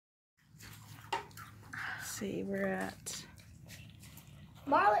see, we're at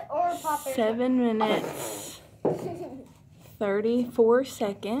Marley or Papa. 7 minutes, 34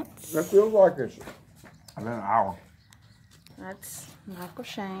 seconds. That feels like it's been an hour. That's Michael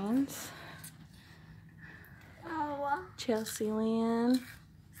Shanes, Oh. Chelsea Lynn,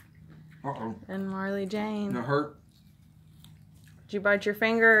 and Marley Jane. That hurt? Did you bite your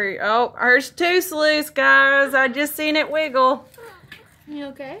finger? Oh, her tooth's loose, guys. I just seen it wiggle. You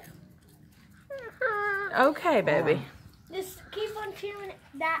okay? Okay, baby. Just keep on chewing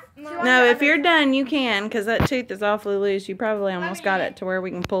that. No, if you're done, you can, because that tooth is awfully loose. You probably almost got it to where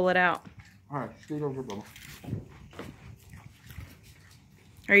we can pull it out. All right, scoot over, Bubba.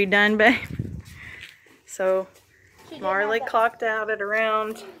 Are you done, babe? So, Marley clocked out at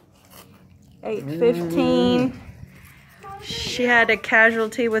around 8:15. She had a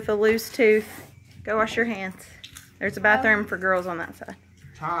casualty with a loose tooth. Go wash your hands. There's a bathroom for girls on that side.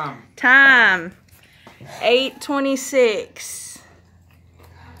 Time. 8:26.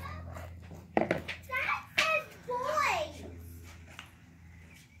 That says boys.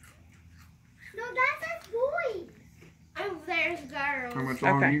 No, that says boys. Oh, there's girls. How much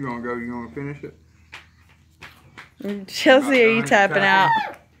longer Okay. you gonna go? You gonna finish it? Chelsea, are you tapping out?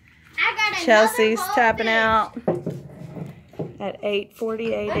 I got Chelsea's another tapping voltage. out at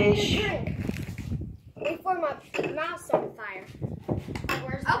 8:48-ish. Before my mouth's on fire.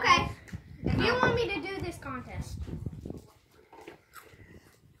 Okay. If you want me to do this contest.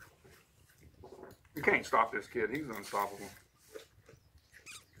 You can't stop this kid. He's unstoppable.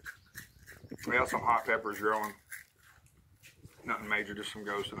 We have some hot peppers growing. Nothing major, just some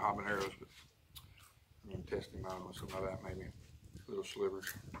ghosts and habaneros. But I'm gonna test him out on some of that, maybe little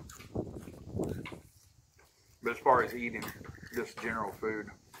slivers. But as far as eating, just general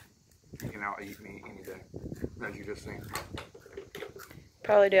food, you can out-eat me any day, as you just seen.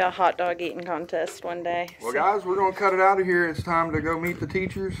 Probably do a hot dog eating contest one day. Well, guys, we're going to cut it out of here. It's time to go meet the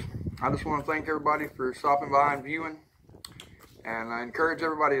teachers. I just want to thank everybody for stopping by and viewing. And I encourage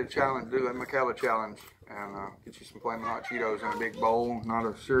everybody to do the McKellar challenge. And get you some Flamin' Hot Cheetos in a big bowl. Not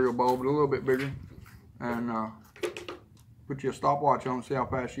a cereal bowl, but a little bit bigger. And put you a stopwatch on to see how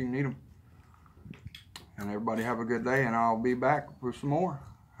fast you can eat them. And everybody have a good day. And I'll be back with some more.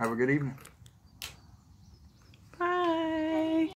 Have a good evening.